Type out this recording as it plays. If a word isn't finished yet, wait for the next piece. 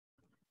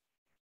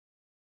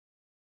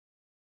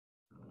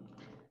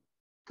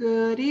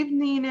Good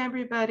evening,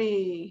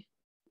 everybody.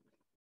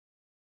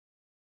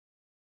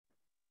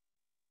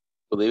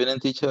 Good evening,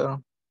 teacher.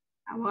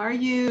 How are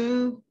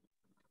you?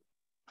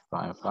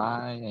 Fine,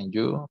 fine. And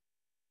you?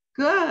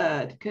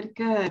 Good, good,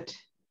 good.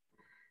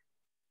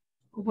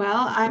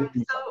 Well, I'm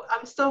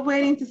still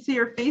waiting to see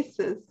your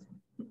faces.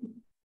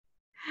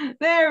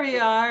 There we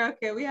are.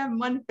 Okay, we have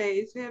one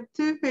face. We have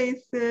two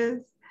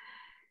faces.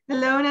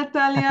 Hello,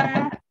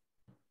 Natalia.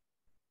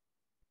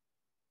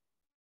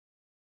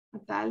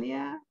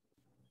 Natalia?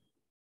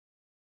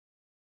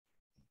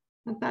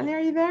 Natalia, are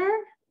you there?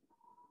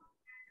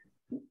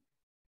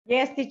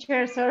 Yes,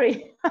 teacher,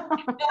 sorry.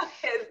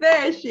 Okay,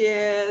 there she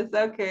is.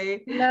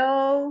 Okay.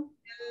 Hello.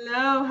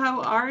 Hello,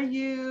 how are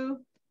you?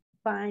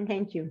 Fine,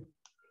 thank you.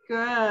 Good.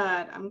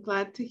 I'm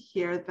glad to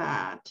hear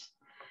that.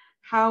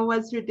 How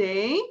was your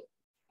day?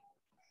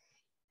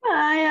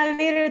 I'm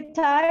a little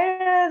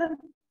tired,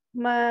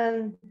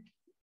 man,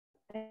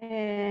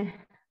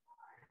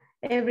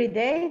 every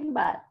day,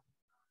 but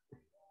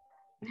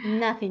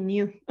nothing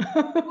new.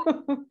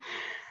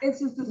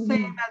 This is the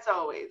same as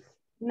always.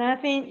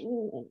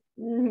 Nothing,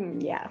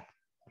 yeah.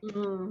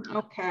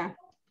 Okay.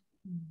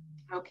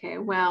 Okay,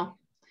 well,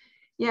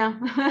 yeah,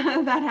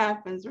 that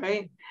happens,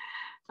 right?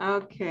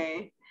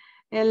 Okay.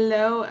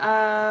 Hello.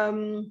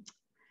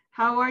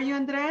 How are you,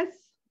 Andres?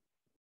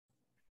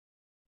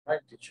 Hi,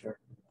 teacher.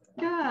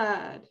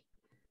 Good.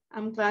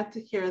 I'm glad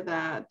to hear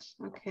that.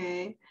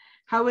 Okay.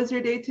 How was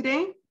your day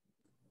today?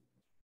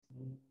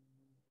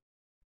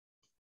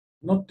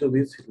 Not too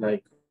busy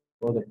like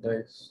other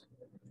days.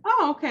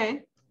 Oh,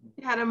 okay.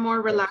 You had a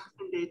more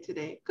relaxing day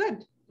today.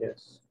 Good.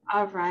 Yes.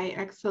 All right,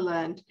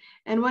 excellent.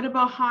 And what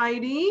about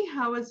Heidi?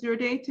 How was your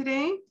day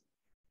today?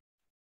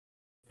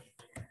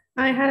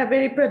 I had a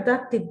very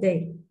productive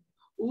day.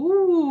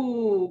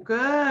 Ooh,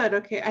 good.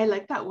 Okay, I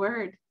like that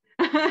word.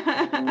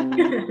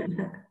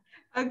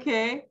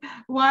 Okay.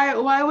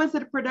 Why was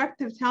it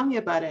productive? Tell me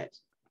about it.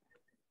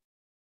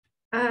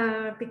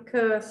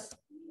 Because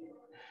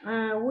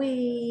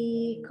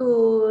we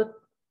could,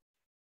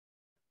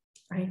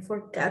 I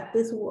forgot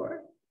this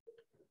word.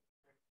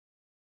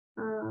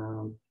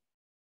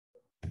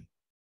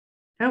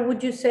 How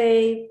would you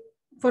say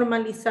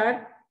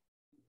formalizar?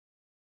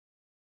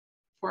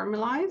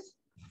 Formalize?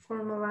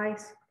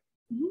 Formalize.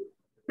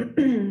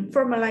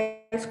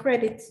 Formalize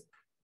credits.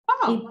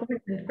 Oh,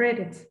 Important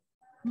credits.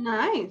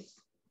 nice.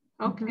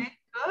 Okay,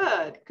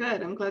 good,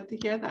 good. I'm glad to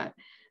hear that.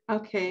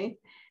 Okay.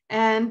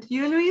 And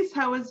you, Luis,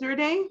 how was your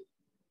day?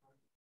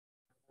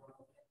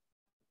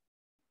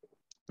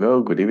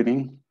 Hello, good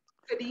evening.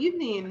 Good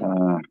evening.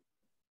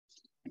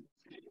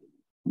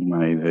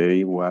 My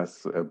day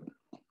was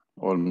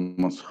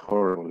almost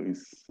horrible.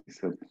 It's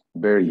a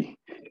very,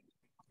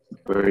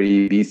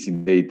 very busy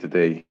day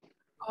today.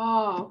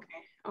 Oh,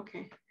 okay,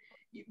 okay.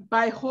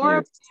 By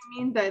horrible, Yes.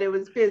 you mean that it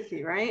was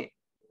busy, right?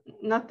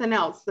 Nothing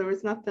else. There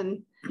was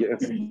nothing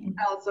Yes.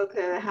 else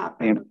okay that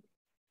happened.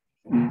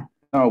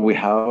 No, we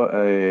have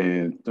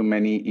too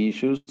many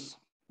issues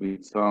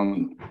with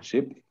some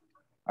ship.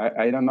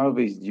 I don't know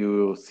if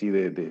you see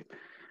the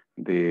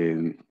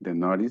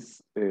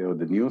notice or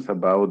the news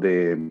about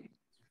the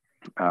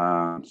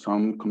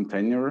some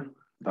container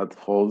that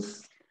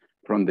falls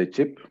from the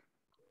ship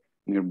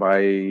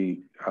nearby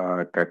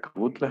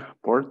Cacabutla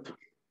port.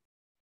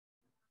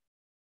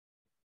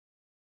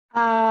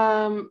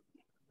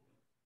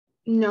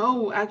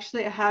 No,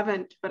 actually I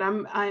haven't, but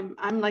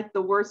I'm like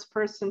the worst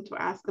person to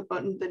ask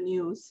about the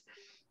news.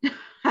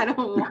 I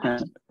don't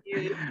watch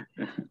news.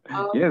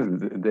 Yes,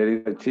 there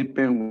is a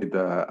shipment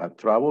with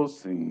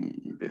travels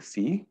in the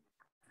sea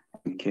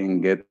and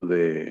can get to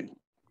the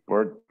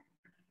port.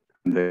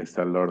 There's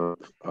a lot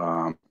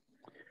of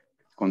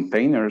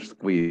containers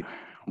with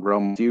raw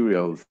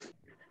materials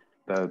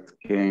that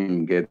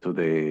can get to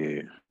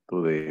the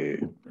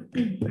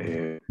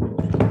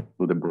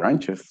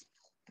branches.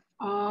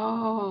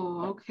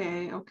 Oh,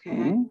 okay,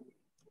 okay.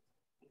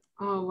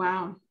 Oh,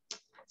 wow.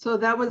 So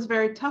that was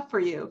very tough for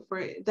you.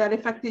 That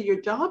affected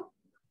your job?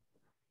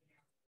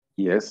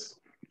 Yes,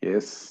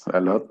 yes, a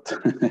lot.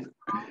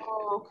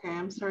 Oh, okay.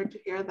 I'm sorry to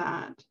hear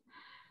that.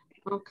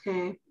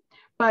 Okay,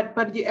 but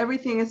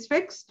everything is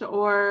fixed,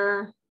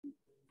 or?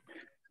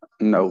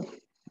 No,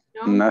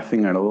 No?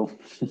 nothing at all.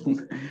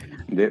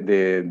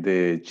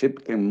 the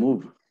ship can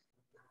move.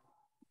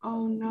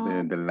 Oh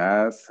no. The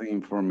last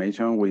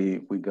information we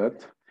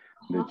got,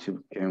 the ship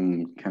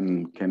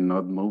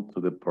cannot move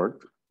to the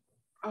port.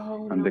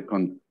 Oh And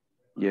no.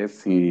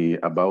 yes,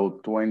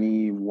 about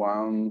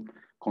 21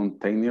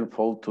 container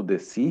fall to the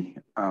sea.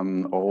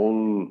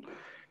 All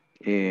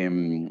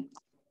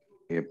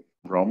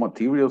raw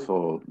materials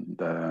or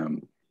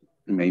the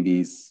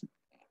maybe it's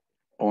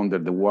under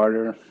the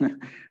water.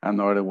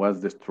 Another was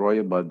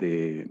destroyed by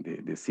the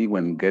sea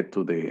when get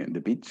to the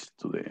beach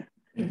to the.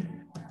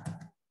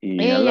 A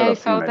Hey, lot I of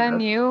things saw like that that.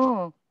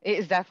 new.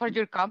 Is that for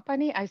your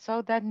company? I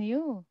saw that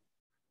new.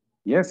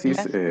 Yes,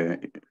 it's,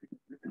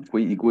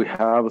 we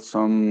have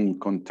some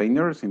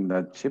containers in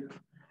that ship,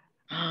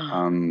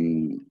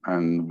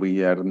 and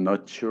we are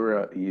not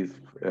sure if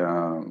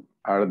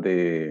are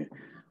the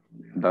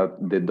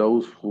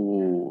those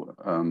who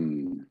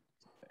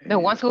The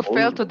ones who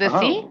fell to the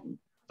sea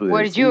to the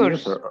were sea,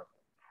 yours.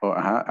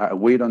 yes,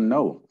 we don't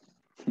know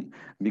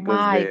because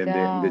My the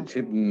God.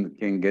 ship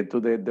can get to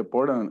the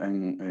port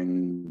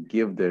and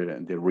give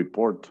the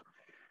report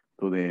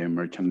to the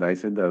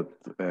merchandise that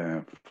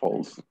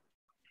falls.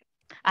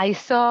 I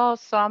saw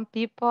some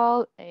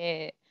people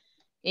they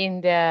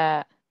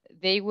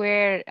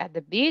were at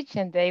the beach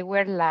and they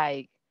were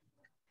like,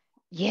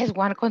 yes,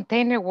 one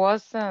container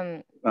was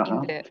in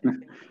the,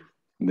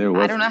 There I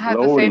was don't know how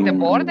to say, floating the in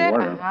border.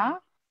 water.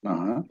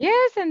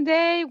 Yes, and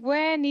they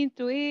went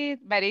into it,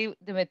 but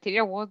the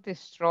material was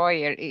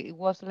destroyed. It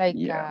was like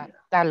la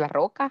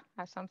roca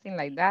or something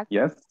like that.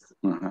 Yes.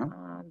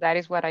 That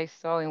is what I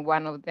saw in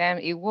one of them.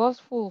 It was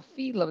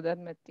fulfilled of that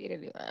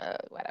material.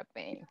 What a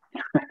pain.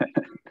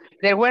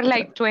 There were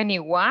like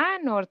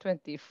 21 or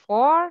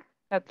 24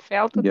 that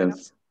fell to the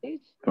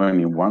beach.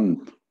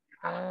 21.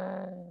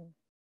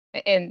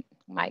 And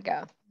my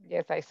God,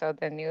 yes, I saw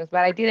the news,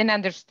 but I didn't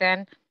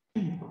understand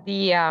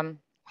the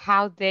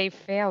how they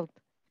felt.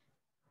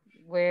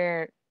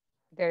 Where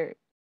there,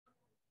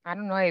 I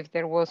don't know if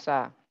there was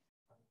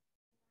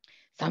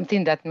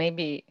something that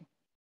maybe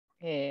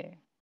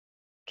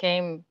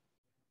came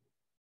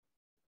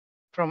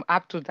from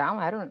up to down.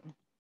 I don't know.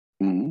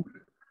 Mm-hmm.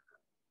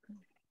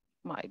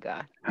 My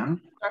God.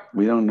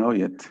 We don't know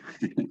yet.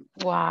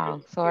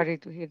 Wow, sorry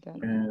to hear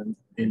that. And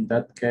in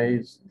that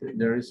case,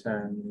 there is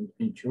an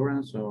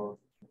insurance or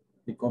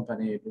the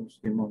company lose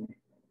the money?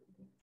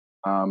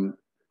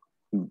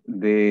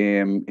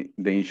 The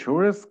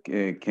insurance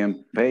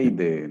can pay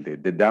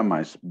the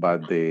damage,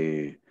 but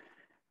the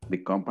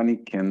company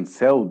can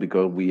sell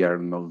because we are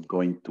not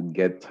going to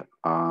get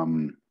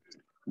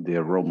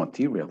the raw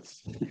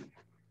materials.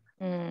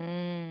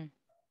 That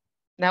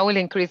will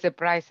increase the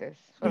prices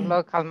for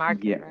local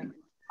market, right?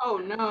 Oh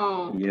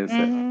no. Yes.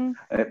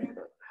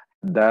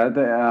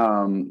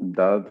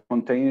 That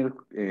container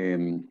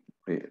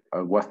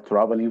was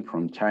traveling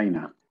from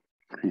China.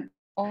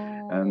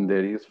 And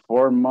there is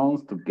 4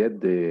 months to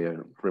get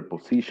the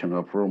reposition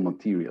of raw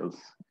materials.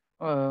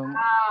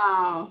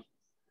 Wow.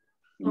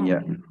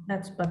 Yeah.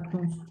 That's bad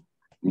news.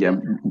 Yeah,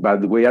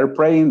 but we are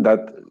praying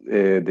that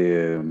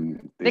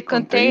the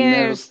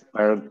containers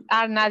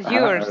are not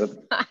yours.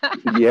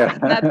 Yeah.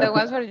 Not the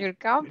ones for your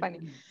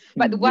company.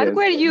 But what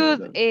were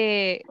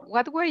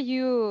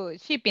you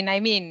shipping? I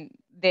mean,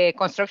 the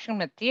construction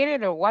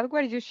material, or what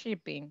were you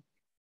shipping?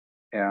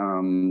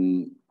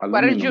 Aluminum.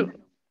 What are you?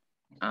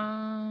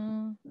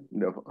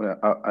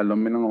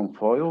 Aluminum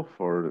foil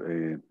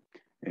for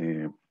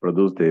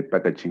produce the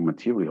packaging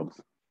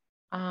materials.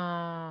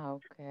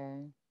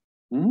 Okay.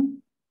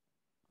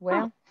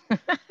 Well,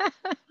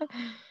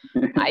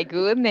 my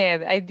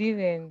goodness, I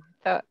didn't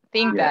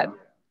think that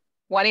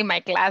one in my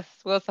class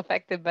was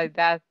affected by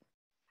that.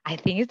 I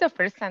think it's the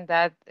first time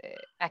that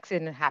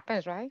accident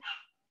happens, right?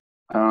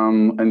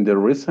 And the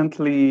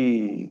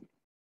recently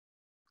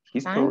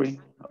history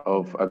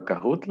of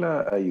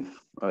Acajutla,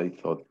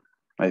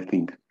 I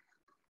think,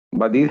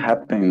 but it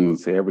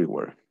happens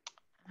everywhere.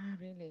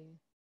 Really?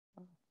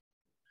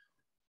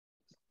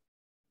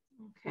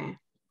 Okay.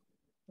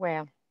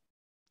 Well,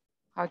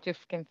 how you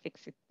can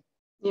fix it?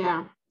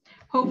 Yeah.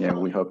 Hopefully. Yeah,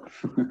 we hope.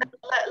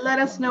 let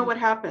us know what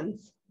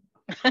happens.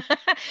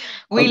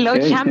 We lo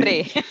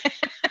chambre.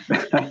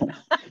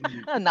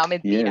 No,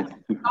 mentira. Yes.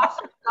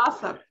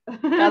 Gossip.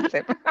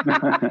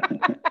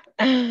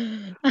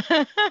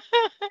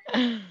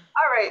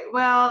 All right.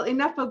 Well,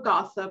 enough of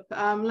gossip.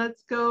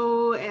 Let's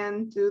go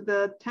and do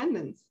the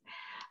attendance.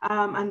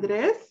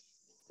 Andres.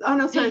 Oh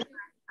no, sorry.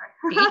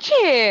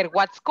 Teacher,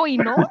 what's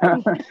going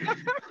on?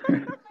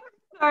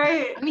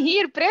 Sorry. I'm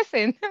here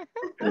present.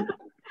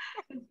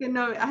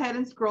 No, I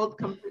hadn't scrolled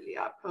completely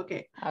up.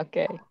 Okay.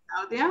 Okay.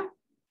 Claudia.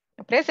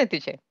 Present,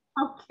 teacher.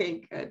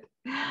 Okay, good.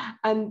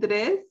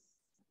 Andres.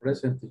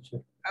 Present,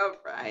 teacher. All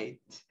right.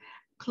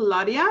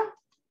 Claudia.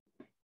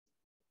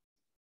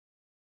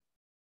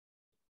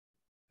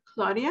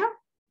 Claudia?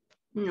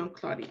 No,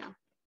 Claudia.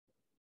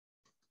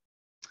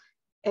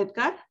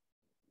 Edgar?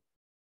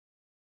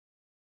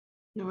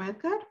 No,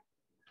 Edgar?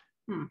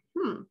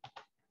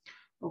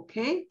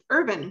 Okay.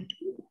 Irvin?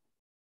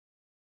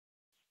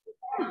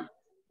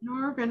 No,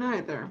 Irvin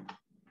either.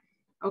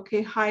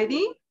 Okay,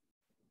 Heidi?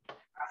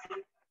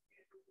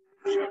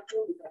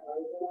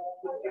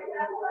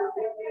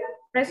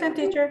 Present,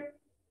 teacher.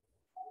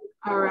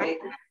 All right,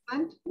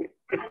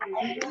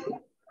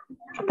 excellent.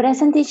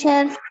 Present,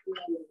 teacher. All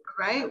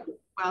right,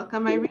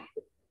 welcome, Irene.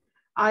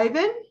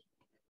 Ivan?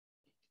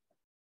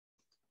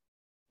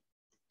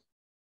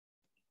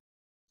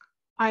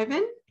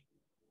 Ivan?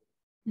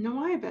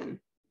 No, Ivan.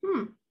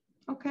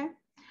 Okay.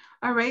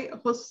 All right,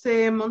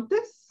 Jose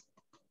Montes?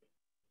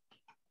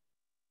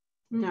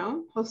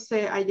 No.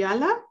 Jose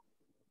Ayala?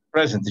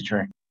 Present,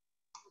 teacher.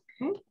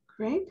 Okay,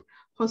 great.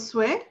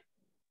 Josue?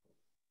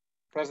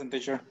 Present,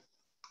 teacher.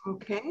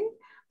 Okay.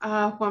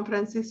 Juan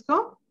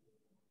Francisco?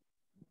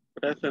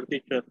 Present,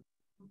 teacher.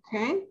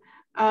 Okay.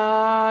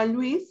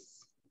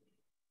 Luis?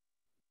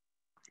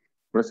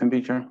 Present,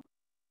 teacher.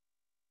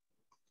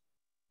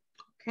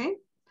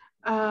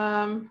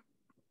 Give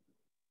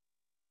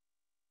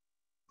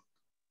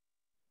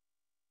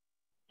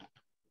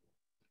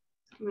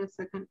me a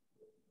second.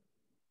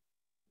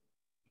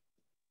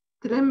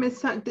 Did I miss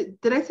something?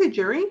 Did I say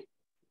jury?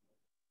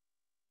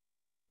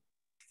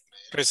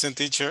 Present,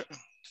 teacher.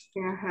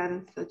 Yeah, I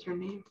hadn't said your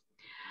name.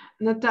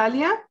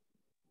 Natalia?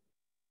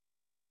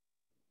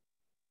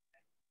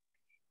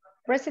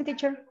 Present,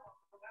 teacher.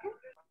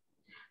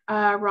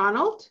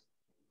 Ronald?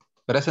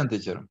 Present,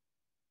 teacher.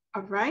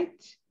 All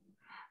right.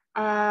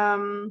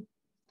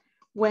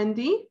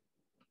 Wendy?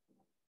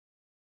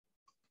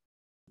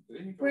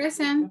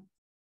 Present.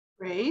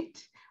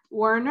 Great.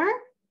 Werner?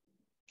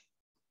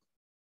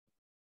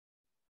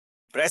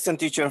 Present,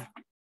 teacher.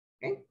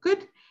 Okay,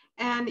 good.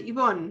 And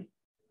Yvonne?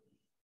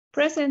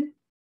 Present.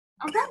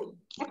 Okay,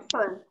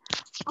 excellent.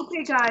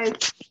 Okay, guys.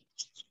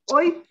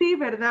 Hoy sí,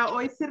 ¿verdad?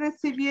 Hoy sí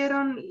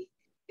recibieron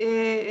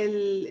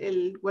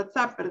el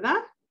WhatsApp,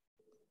 ¿verdad?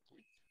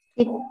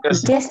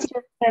 Yes. Yes,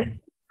 teacher.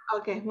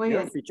 Okay, muy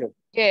bien. Yes, teacher.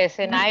 Yes,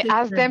 and I Yes,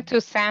 asked them teacher.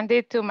 to send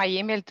it to my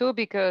email too,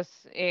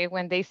 because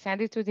when they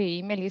send it to the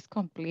email, it's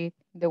complete.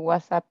 The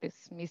WhatsApp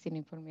is missing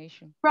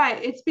information.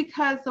 Right, it's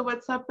because the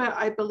WhatsApp,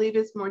 I believe,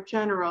 is more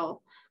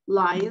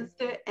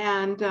generalized,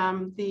 and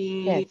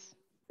the Yes.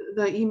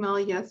 email,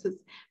 yes,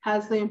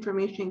 has the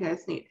information you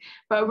guys need.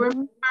 But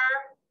remember,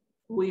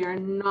 we are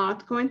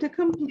not going to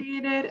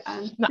complete it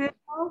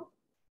until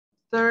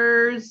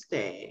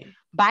Thursday.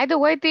 By the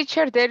way,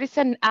 teacher, there is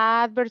an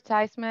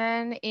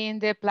advertisement in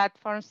the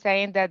platform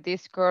saying that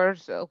this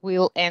course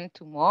will end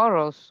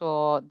tomorrow.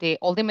 So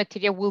all the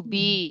material will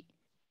be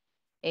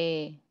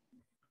okay.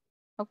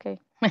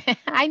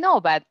 I know,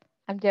 but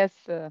I'm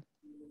just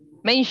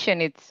mention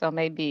it, so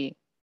maybe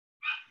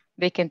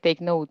they can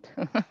take note.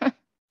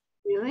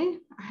 Really?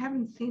 I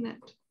haven't seen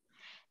it.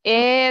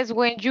 Is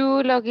when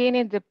you log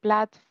in the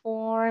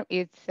platform,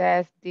 it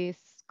says this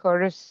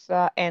course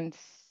ends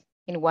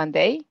in 1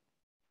 day,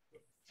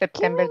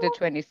 September the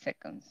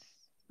 22nd,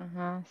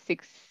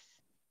 6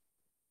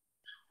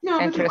 No, but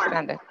Central don't worry.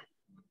 Standard.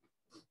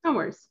 No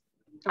worries.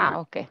 Don't worry.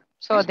 Okay.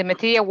 So the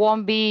material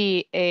won't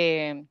be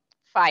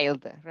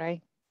filed,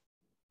 right?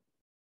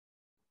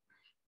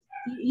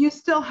 You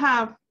still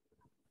have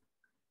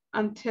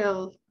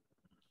until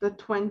the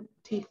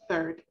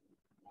 23rd.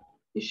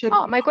 You should.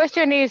 Oh, my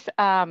question is,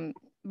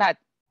 but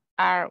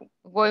are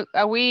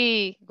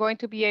we going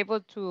to be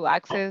able to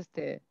access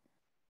to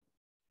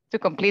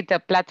complete the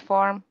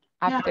platform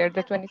after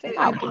the 26th?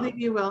 I believe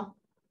you will.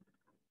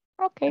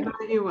 Okay. I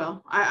believe you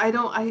will.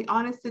 I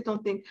honestly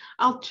don't think.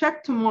 I'll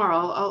check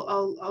tomorrow.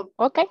 I'll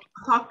okay.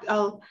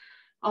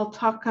 I'll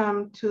talk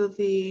to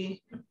the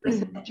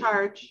person in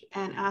charge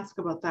and ask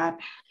about that.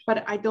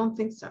 But I don't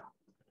think so.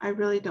 I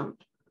really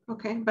don't.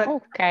 Okay. But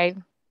okay.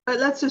 But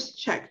let's just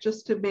check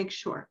just to make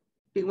sure.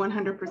 Be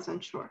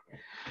 100% sure.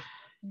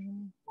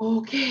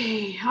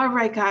 Okay. All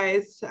right,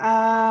 guys.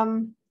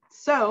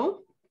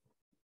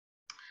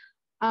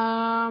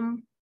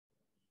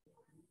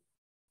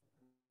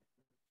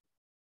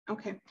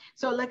 Okay.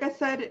 So like I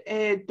said,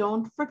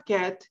 don't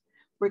forget,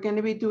 we're going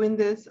to be doing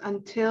this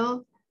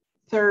until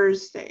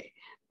Thursday.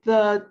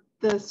 The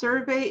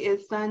survey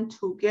is done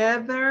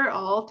together,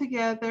 all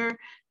together.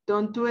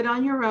 Don't do it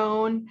on your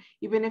own.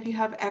 Even if you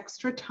have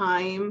extra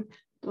time,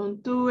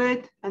 don't do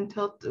it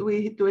until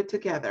we do it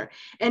together.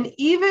 And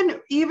even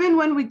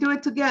when we do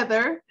it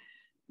together,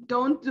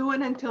 don't do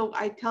it until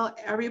I tell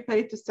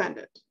everybody to send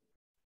it.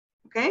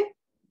 Okay?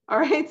 All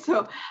right.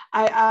 So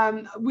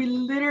we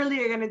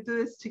literally are going to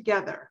do this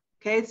together.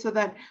 Okay, so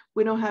that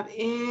we don't have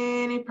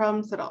any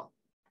problems at all.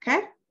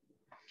 Okay.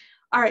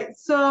 All right.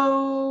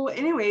 So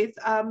anyways,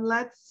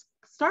 let's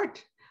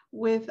start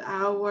with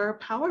our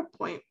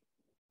PowerPoint.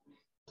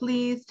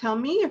 Please tell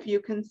me if you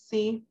can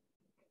see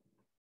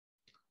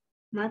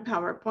my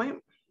PowerPoint.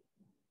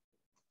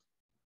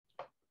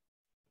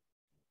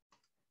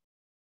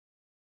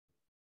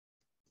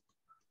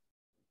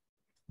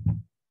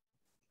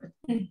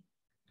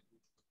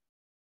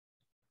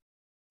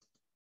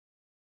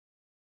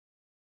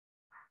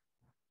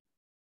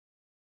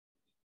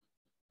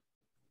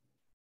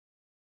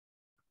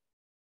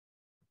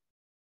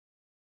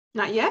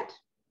 Not yet?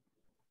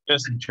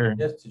 Yes, teacher.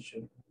 Yes, teacher.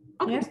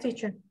 Okay. Yes,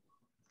 teacher.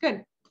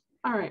 Good.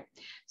 All right.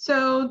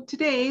 So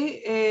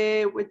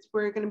today,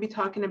 we're going to be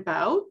talking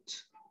about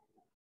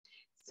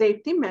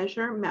safety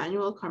measure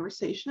manual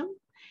conversation.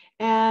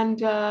 And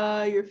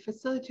your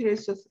facilitator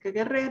is Jessica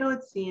Guerrero.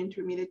 It's the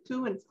Intermediate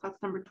 2 and it's class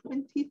number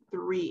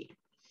 23.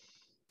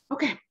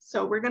 Okay,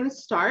 so we're going to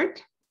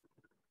start.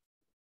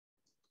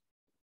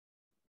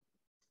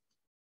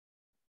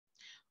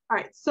 All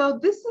right, so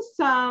this is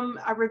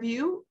a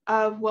review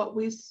of what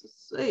we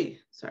see.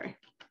 Sorry.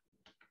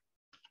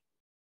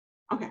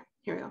 Okay,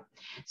 here we go.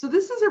 So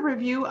this is a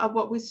review of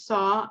what we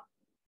saw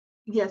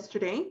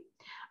yesterday.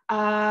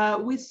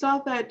 We saw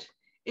that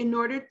in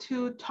order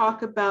to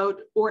talk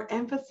about or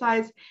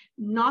emphasize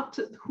not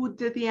who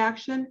did the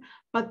action,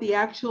 but the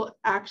actual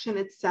action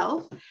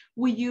itself,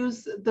 we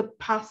use the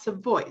passive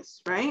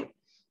voice, right?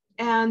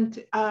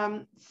 And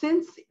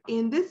since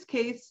in this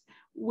case,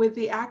 with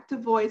the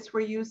active voice, we're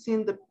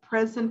using the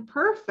present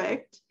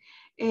perfect.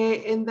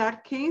 In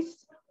that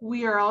case,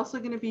 we are also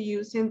going to be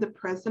using the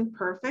present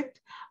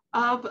perfect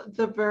of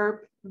the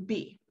verb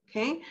be.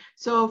 Okay,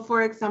 so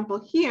for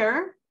example,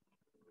 here,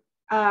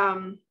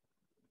 right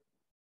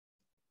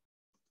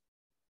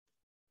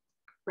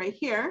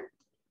here,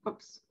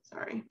 oops,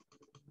 sorry.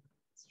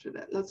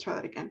 Let's try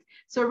that again.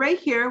 So right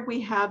here, we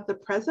have the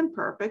present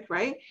perfect,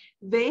 right?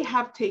 They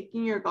have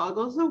taken your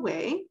goggles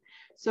away.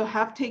 So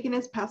have taken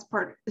is past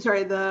part,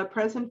 sorry, the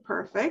present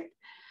perfect.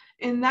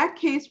 In that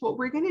case, what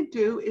we're going to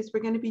do is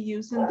we're going to be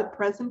using the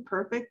present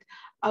perfect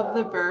of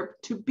the verb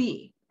to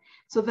be.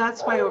 So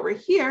that's why over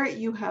here,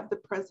 you have the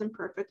present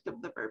perfect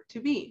of the verb to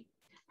be,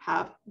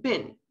 have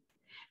been.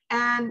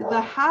 And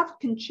the have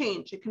can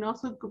change. It can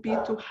also be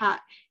to have,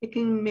 it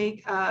can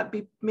be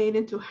made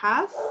into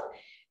has,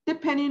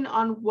 depending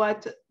on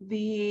what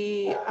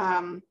the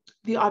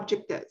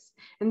object is.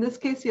 In this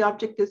case, the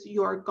object is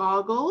your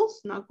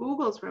goggles, not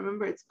Googles.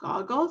 Remember, it's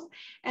goggles.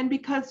 And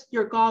because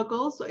your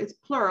goggles is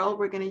plural,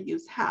 we're going to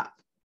use have.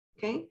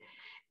 Okay.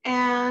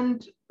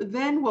 And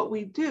then what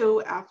we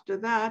do after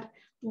that,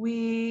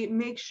 we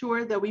make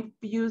sure that we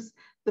use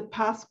the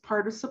past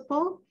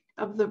participle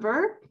of the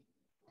verb.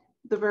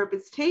 The verb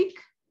is take,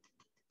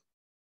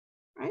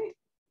 right?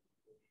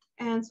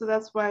 And so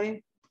that's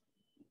why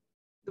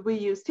we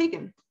use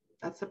taken.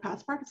 That's the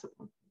past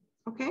participle.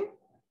 Okay.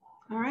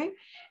 All right.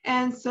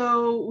 And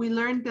so we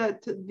learned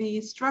that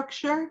the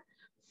structure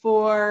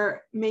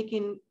for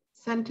making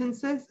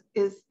sentences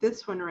is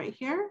this one right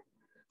here,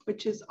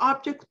 which is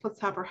object plus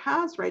have or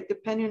has, right?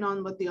 Depending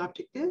on what the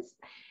object is.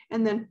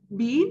 And then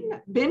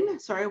been,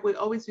 sorry, we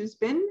always use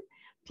been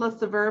plus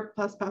the verb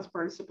plus past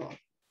participle.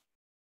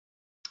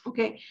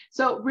 Okay.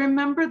 So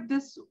remember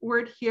this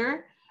word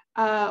here,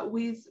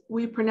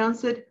 we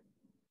pronounce it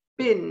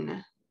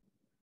been.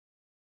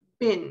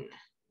 Been,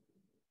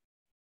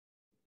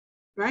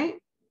 right?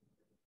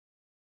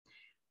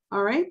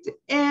 All right,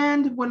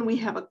 and when we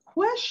have a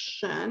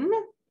question,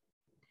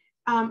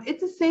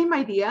 it's the same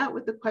idea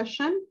with the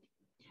question.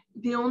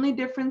 The only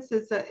difference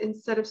is that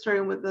instead of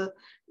starting with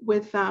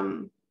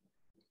the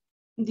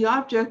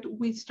object,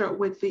 we start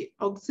with the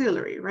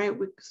auxiliary, right?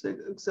 With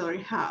the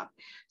auxiliary have.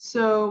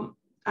 So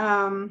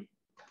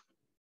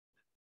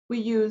we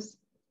use,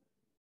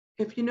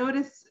 if you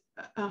notice,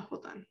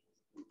 hold on.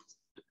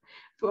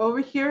 So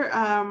over here,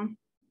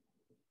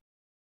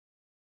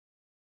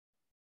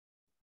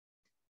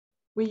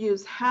 we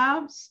use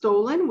have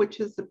stolen, which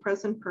is the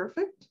present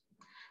perfect.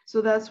 So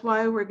that's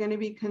why we're going to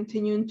be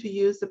continuing to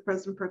use the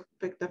present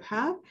perfect of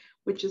have,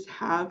 which is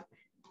have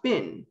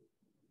been,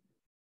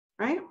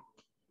 right?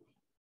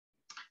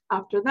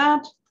 After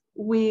that,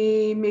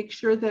 we make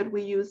sure that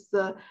we use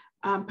the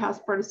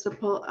past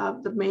participle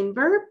of the main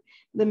verb.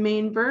 The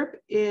main verb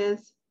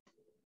is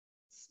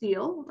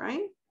steal,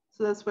 right?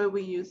 So that's why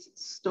we use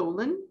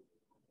stolen.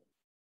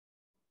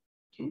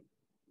 Okay.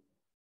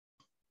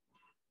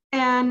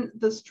 And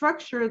the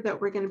structure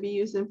that we're going to be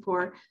using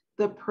for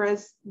the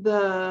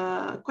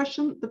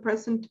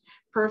present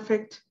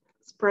perfect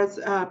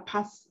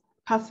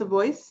passive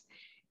voice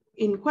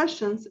in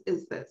questions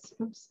is this.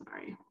 Oops,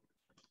 sorry.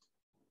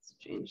 Let's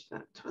change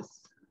that to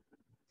us.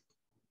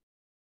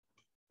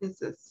 Is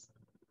this.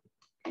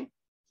 Okay.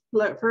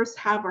 First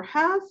have or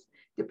has,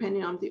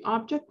 depending on the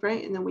object,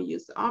 right? And then we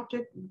use the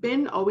object.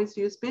 Been, always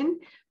use been,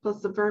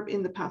 plus the verb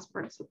in the past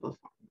participle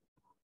form.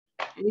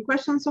 Any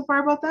questions so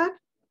far about that?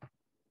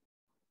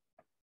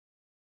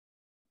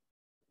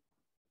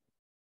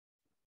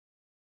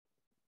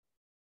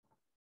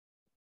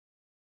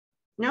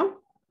 No?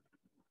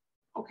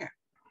 Okay.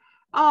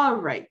 All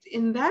right.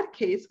 In that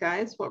case,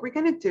 guys, what we're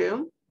going to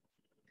do,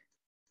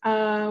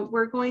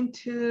 we're going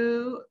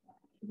to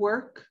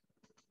work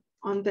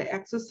on the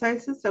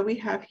exercises that we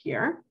have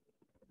here.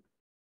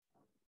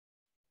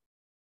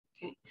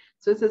 Okay.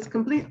 So it says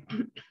complete,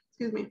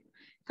 excuse me,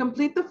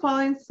 complete the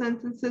following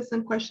sentences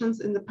and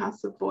questions in the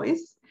passive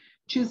voice.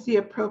 Choose the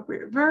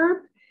appropriate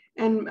verb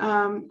and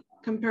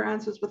compare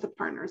answers with a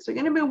partner. So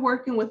you're going to be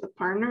working with a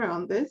partner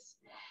on this.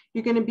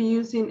 You're going to be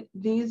using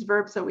these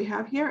verbs that we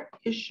have here: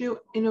 issue,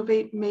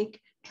 innovate, make,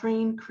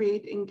 train,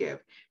 create, and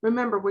give.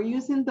 Remember, we're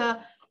using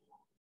the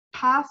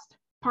past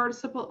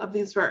participle of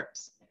these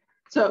verbs.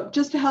 So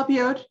just to help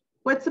you out,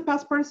 what's the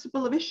past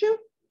participle of issue?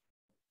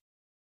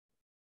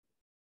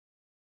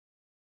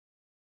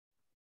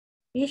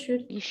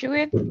 Issued.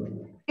 Issued.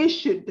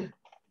 Issued.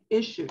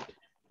 Issued.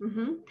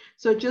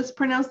 So just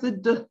pronounce the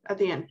d at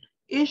the end.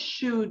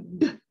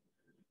 Issued.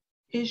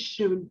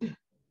 Issued.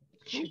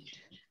 Okay.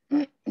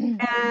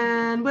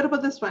 And what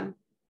about this one?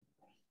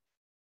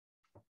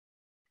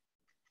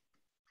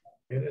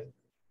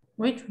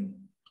 Which one?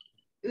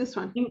 This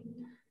one.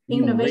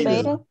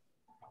 Innovated.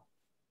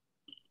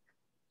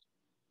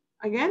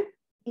 Again?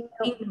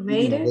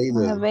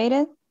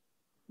 Innovated.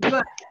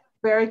 Good.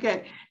 Very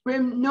good.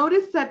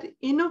 Notice that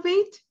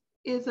innovate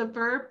is a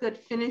verb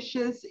that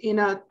finishes in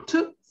a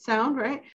t sound, right?